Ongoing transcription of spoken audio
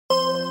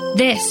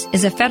This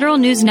is a Federal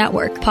News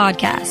Network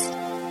podcast.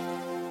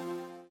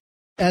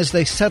 As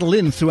they settle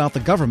in throughout the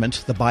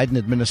government, the Biden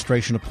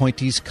administration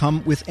appointees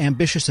come with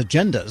ambitious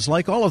agendas,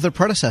 like all of their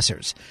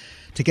predecessors.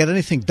 To get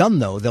anything done,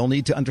 though, they'll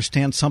need to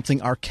understand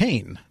something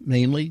arcane,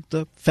 namely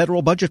the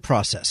federal budget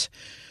process.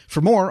 For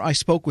more, I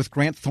spoke with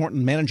Grant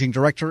Thornton Managing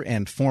Director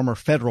and former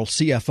federal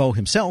CFO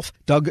himself,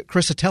 Doug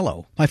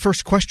Criscitello. My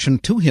first question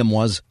to him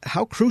was,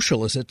 how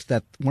crucial is it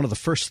that one of the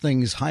first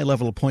things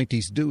high-level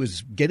appointees do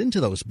is get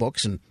into those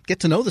books and get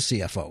to know the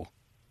CFO?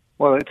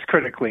 Well, it's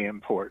critically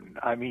important.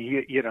 I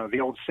mean, you know,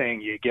 the old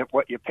saying, you get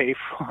what you pay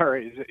for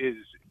is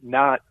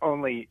not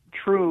only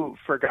true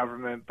for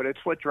government, but it's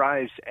what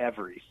drives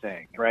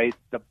everything, right?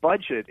 The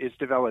budget is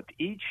developed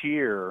each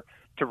year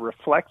to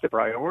reflect the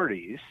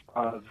priorities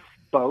of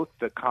both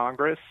the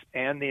Congress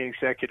and the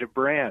executive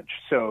branch.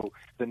 So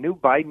the new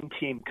Biden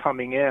team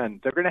coming in,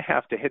 they're going to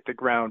have to hit the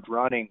ground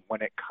running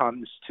when it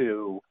comes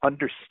to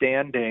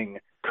understanding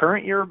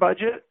current year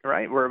budget,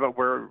 right?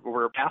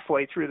 We're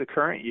halfway through the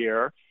current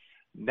year.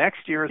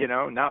 Next year, you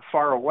know, not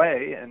far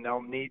away, and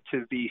they'll need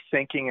to be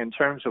thinking in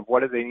terms of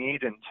what do they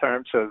need in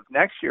terms of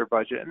next year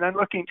budget, and then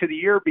looking to the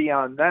year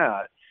beyond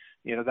that.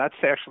 You know, that's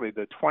actually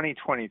the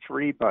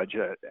 2023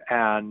 budget,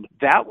 and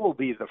that will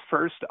be the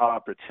first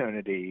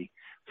opportunity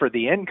for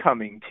the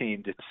incoming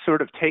team to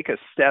sort of take a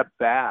step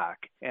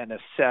back and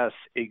assess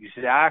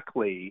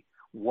exactly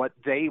what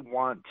they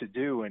want to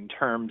do in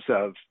terms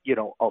of, you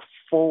know, a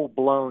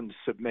full-blown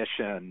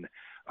submission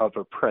of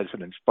a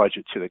president's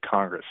budget to the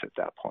Congress at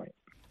that point.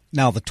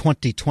 Now, the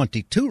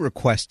 2022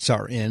 requests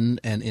are in,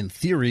 and in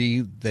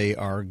theory, they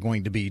are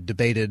going to be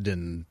debated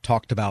and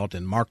talked about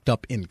and marked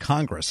up in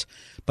Congress.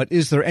 But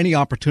is there any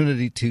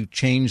opportunity to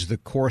change the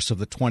course of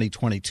the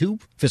 2022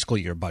 fiscal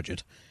year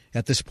budget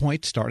at this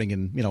point, starting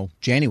in,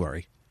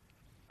 January?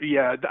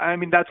 Yeah, I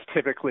mean, that's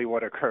typically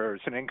what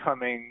occurs. An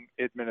incoming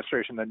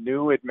administration, the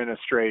new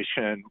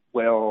administration,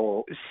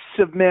 will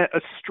submit a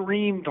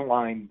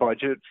streamlined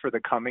budget for the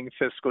coming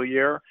fiscal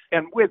year.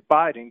 And with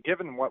Biden,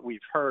 given what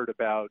we've heard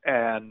about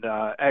and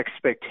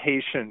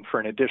expectation for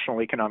an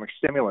additional economic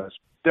stimulus,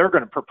 they're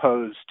going to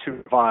propose to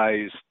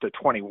revise the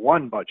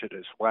 21 budget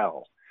as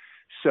well.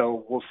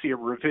 So we'll see a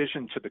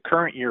revision to the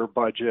current year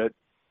budget.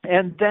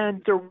 And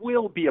then there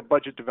will be a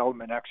budget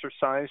development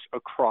exercise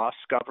across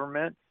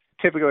government.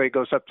 Typically, it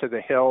goes up to the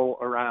Hill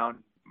around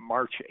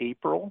March,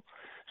 April.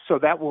 So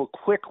that will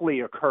quickly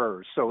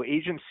occur. So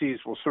agencies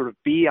will sort of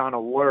be on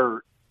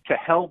alert to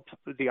help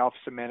the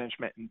Office of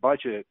Management and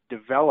Budget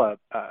develop.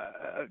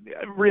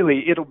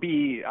 Really, it'll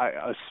be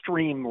a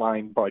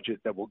streamlined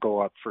budget that will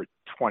go up for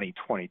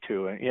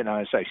 2022. And,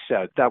 as I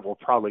said, that will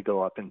probably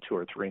go up in 2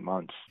 or 3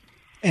 months.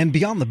 And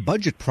beyond the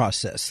budget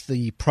process,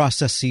 the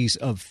processes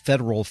of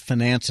federal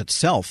finance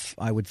itself,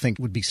 I would think,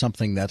 would be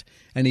something that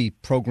any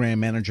program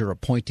manager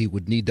appointee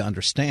would need to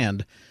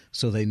understand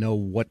so they know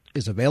what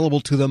is available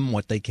to them,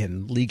 what they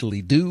can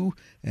legally do,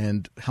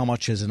 and how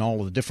much is in all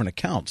of the different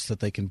accounts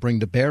that they can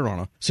bring to bear on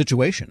a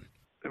situation.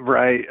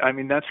 Right. I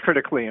mean, that's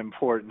critically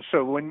important.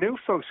 So when new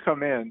folks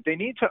come in, they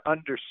need to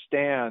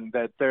understand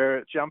that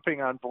they're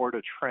jumping on board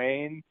a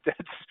train that's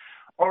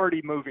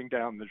already moving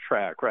down the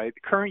track, right?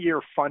 The current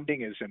year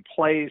funding is in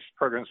place.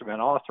 Programs have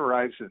been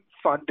authorized and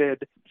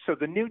funded. So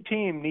the new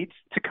team needs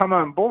to come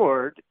on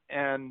board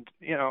and,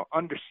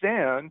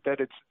 understand that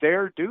it's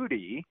their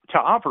duty to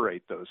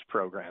operate those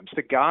programs,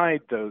 to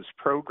guide those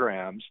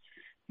programs.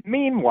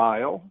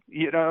 Meanwhile,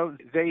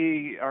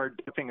 they are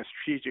developing a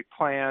strategic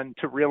plan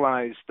to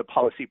realize the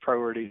policy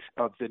priorities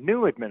of the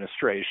new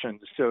administration.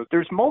 So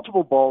there's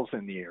multiple balls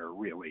in the air,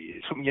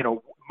 really.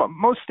 So,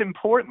 most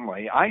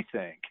importantly, I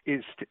think,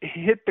 is to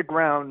hit the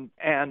ground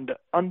and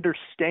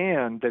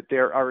understand that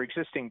there are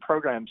existing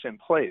programs in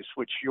place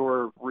which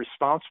you're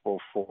responsible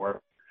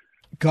for.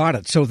 Got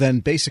it. So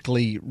then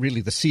basically,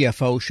 really, the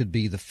CFO should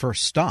be the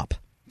first stop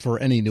for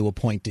any new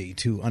appointee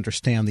to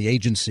understand the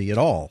agency at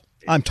all.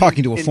 I'm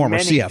talking to a former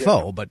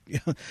CFO, but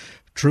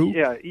true?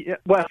 Yeah.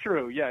 Well,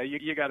 true. Yeah,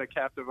 you got a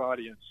captive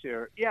audience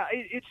here. Yeah,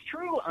 it's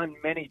true on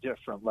many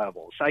different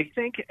levels. I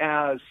think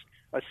as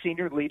a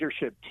senior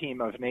leadership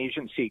team of an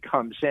agency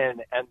comes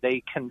in and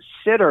they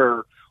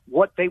consider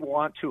what they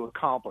want to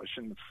accomplish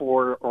in the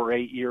 4 or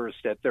 8 years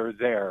that they're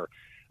there,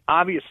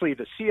 obviously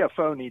the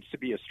CFO needs to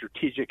be a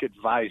strategic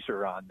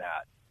advisor on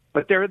that.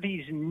 But there are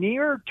these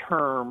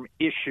near-term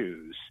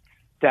issues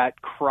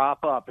that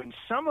crop up, and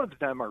some of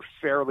them are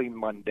fairly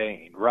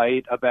mundane,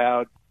 right?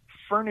 About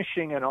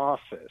furnishing an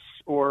office,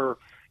 or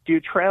do you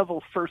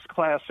travel first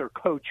class or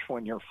coach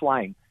when you're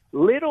flying?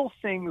 Little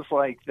things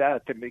like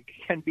that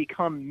can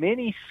become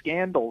mini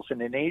scandals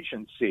in an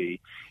agency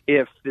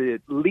if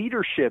the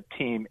leadership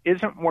team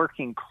isn't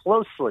working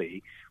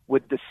closely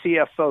with the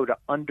CFO to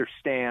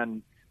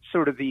understand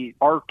sort of the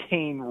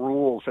arcane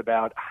rules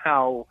about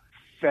how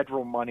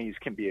federal monies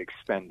can be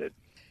expended.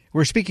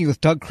 We're speaking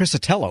with Doug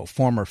Criscitello,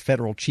 former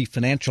federal chief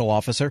financial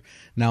officer,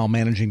 now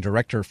managing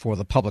director for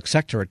the public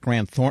sector at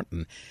Grant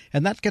Thornton.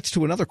 And that gets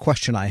to another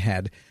question I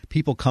had.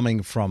 People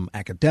coming from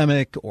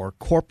academic or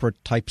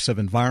corporate types of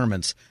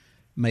environments,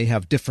 may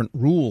have different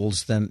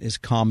rules than is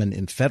common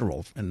in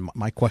federal. And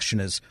my question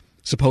is,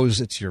 suppose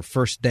it's your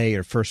first day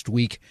or first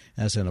week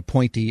as an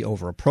appointee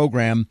over a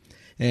program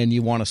and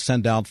you want to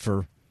send out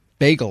for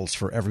bagels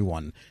for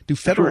everyone. Do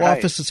federal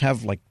offices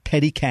have like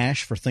petty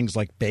cash for things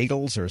like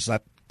bagels, or is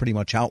that pretty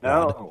much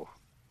outlawed? No.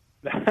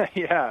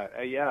 Yeah.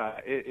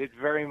 It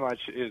very much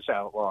is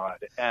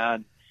outlawed.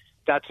 And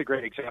that's a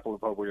great example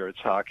of what we were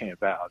talking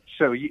about.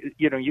 So,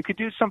 you could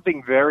do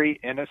something very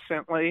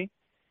innocently.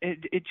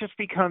 It just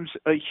becomes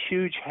a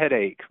huge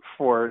headache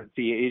for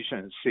the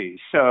agency.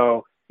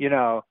 So,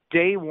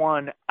 day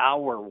one,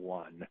 hour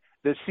one,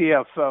 the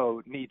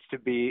CFO needs to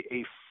be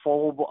a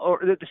full, or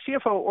the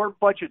CFO or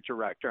budget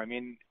director. I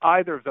mean,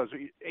 either of those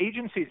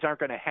agencies aren't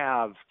going to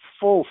have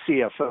full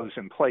CFOs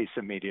in place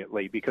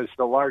immediately because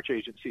the large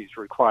agencies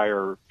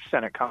require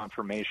Senate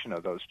confirmation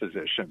of those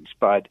positions.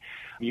 But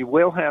you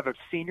will have a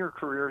senior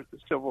career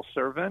civil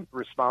servant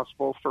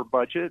responsible for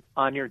budget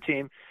on your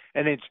team.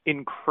 And it's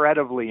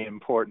incredibly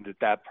important that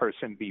that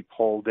person be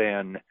pulled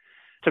in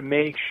to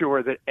make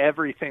sure that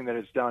everything that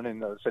is done in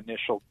those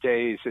initial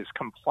days is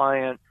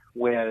compliant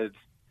with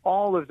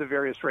all of the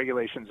various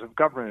regulations of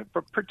government,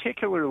 but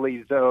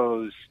particularly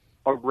those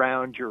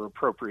around your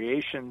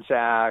Appropriations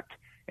Act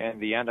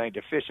and the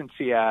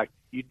Anti-Deficiency Act.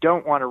 You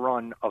don't want to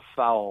run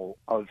afoul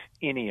of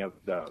any of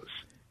those.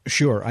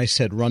 Sure, I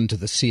said run to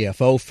the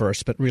CFO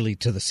first, but really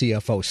to the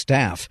CFO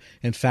staff.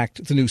 In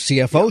fact, the new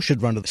CFO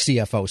should run to the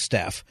CFO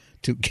staff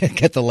to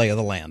get the lay of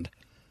the land.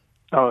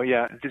 Oh,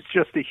 yeah. It's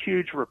just a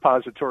huge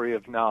repository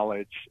of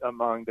knowledge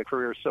among the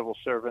career civil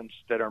servants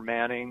that are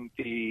manning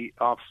the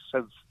office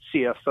of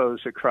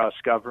CFOs across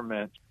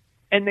government.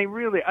 And they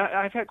really,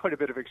 I've had quite a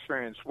bit of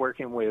experience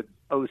working with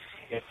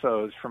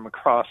OCFOs from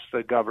across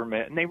the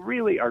government, and they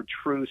really are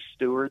true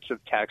stewards of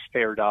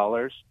taxpayer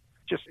dollars.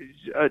 Just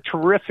a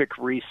terrific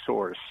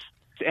resource.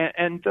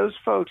 And those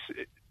folks,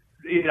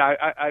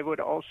 I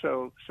would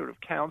also sort of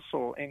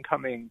counsel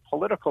incoming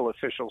political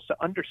officials to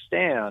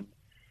understand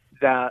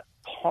that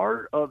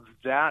part of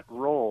that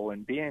role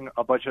in being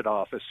a budget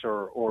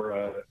officer or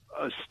a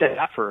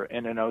staffer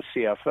in an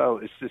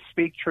OCFO is to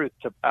speak truth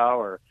to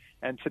power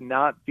and to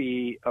not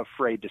be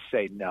afraid to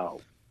say no.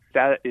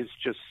 That is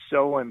just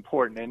so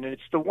important. And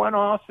it's the one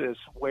office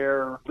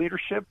where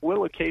leadership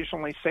will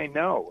occasionally say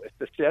no. If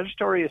the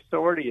statutory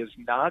authority is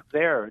not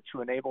there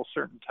to enable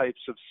certain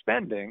types of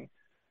spending,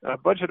 a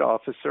budget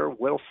officer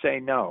will say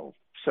no.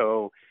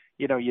 So,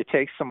 you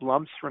take some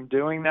lumps from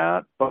doing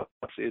that, but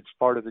it's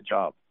part of the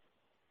job.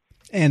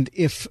 And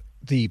if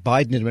the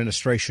Biden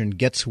administration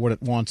gets what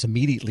it wants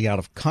immediately out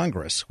of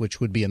Congress, which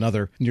would be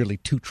another nearly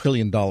 $2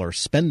 trillion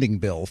spending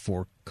bill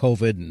for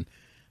COVID and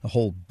a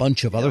whole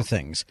bunch of other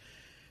things,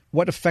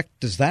 what effect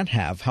does that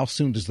have? How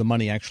soon does the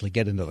money actually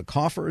get into the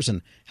coffers?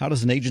 And how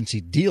does an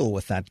agency deal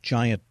with that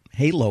giant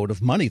hayload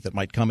of money that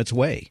might come its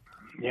way?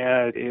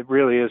 Yeah, it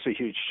really is a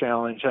huge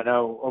challenge. I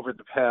know over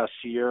the past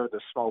year, the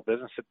Small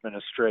Business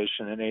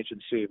Administration, an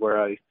agency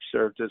where I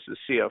served as the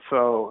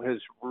CFO,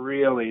 has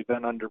really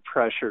been under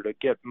pressure to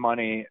get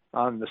money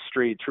on the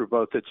street through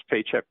both its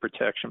Paycheck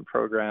Protection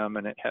Program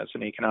and it has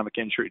an Economic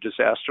Injury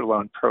Disaster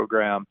Loan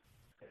Program.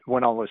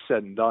 When all is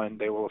said and done,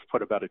 they will have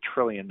put about $1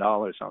 trillion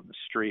on the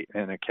street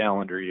in a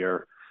calendar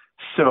year.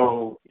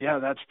 So, yeah,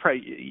 that's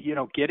probably,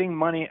 getting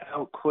money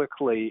out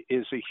quickly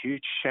is a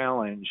huge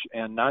challenge.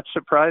 And not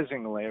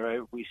surprisingly,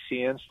 right, we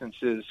see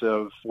instances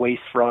of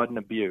waste, fraud, and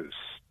abuse.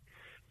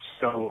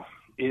 So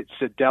it's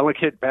a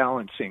delicate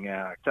balancing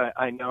act.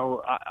 I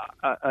know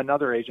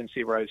another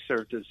agency where I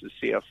served as the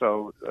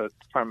CFO,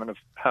 Department of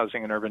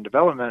Housing and Urban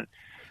Development,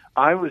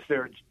 I was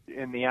there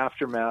in the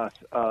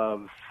aftermath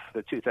of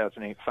the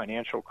 2008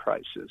 financial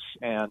crisis.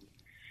 And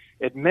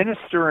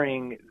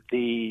administering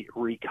the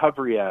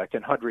Recovery Act,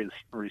 and HUD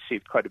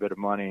received quite a bit of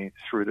money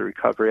through the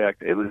Recovery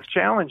Act. It was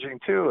challenging,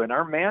 too, and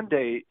our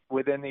mandate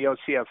within the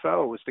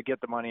OCFO was to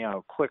get the money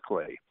out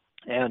quickly.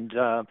 And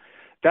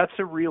that's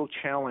a real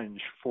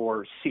challenge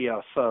for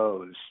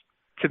CFOs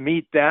to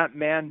meet that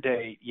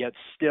mandate, yet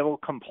still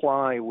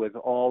comply with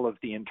all of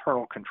the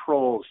internal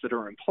controls that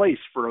are in place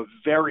for a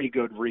very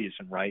good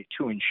reason, right,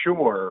 to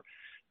ensure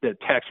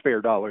that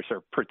taxpayer dollars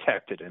are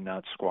protected and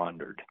not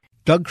squandered.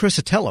 Doug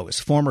Criscitello is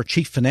former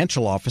chief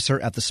financial officer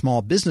at the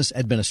Small Business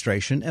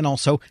Administration and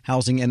also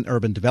Housing and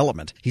Urban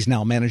Development. He's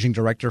now managing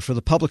director for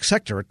the public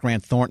sector at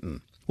Grant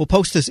Thornton. We'll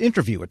post this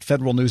interview at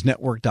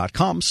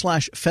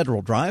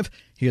federalnewsnetwork.com/Federal Drive.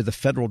 Hear the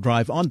Federal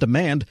Drive on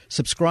demand.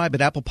 Subscribe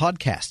at Apple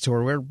Podcasts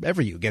or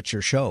wherever you get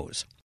your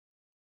shows.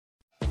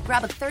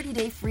 Grab a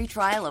 30-day free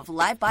trial of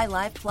Live by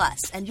Live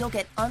Plus, and you'll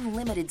get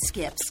unlimited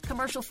skips,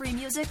 commercial-free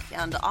music,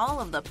 and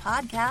all of the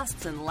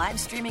podcasts and live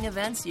streaming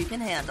events you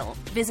can handle.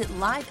 Visit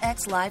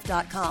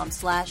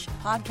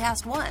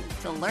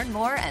livexlive.com/podcast1 to learn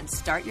more and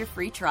start your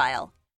free trial.